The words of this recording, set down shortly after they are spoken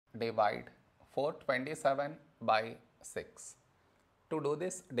divide 427 by 6. To do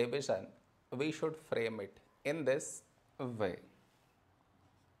this division, we should frame it in this way.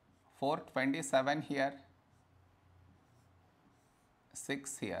 427 here,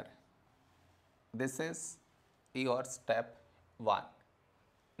 6 here. This is your step 1.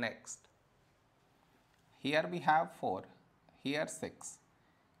 Next, here we have 4, here 6.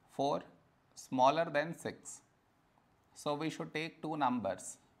 4 smaller than 6. So we should take two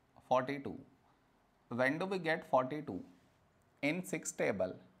numbers, 42. When do we get 42? In 6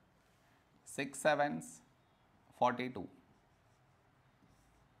 table, 6 sevens, 42.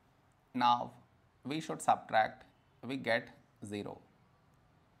 Now we should subtract, we get 0.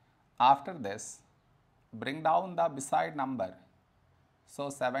 After this, bring down the beside number. So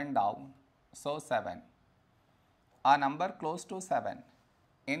 7 down, so 7. A number close to 7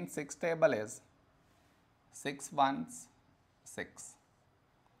 in 6 table is 6 ones, 6.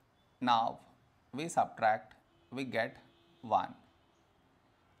 Now we subtract, we get 1.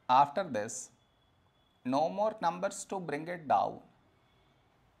 After this, no more numbers to bring it down.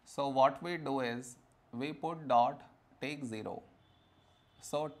 So what we do is, we put dot, take 0.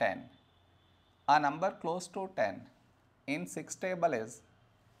 So 10. A number close to 10 in 6 table is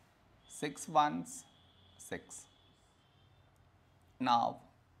 6 ones, 6. Now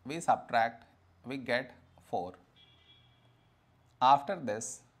we subtract, we get 4. After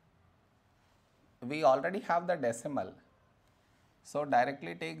this, we already have the decimal. So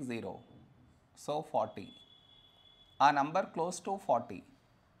directly take 0. So 40. A number close to 40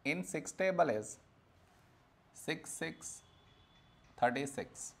 in 6 table is 6, 6,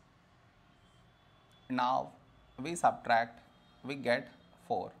 36. Now we subtract, we get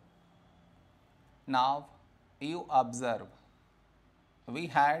 4. Now you observe, we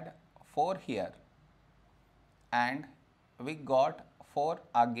had 4 here and we got 4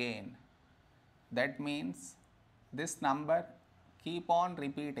 again. That means this number keep on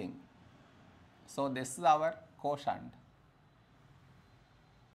repeating. So this is our quotient.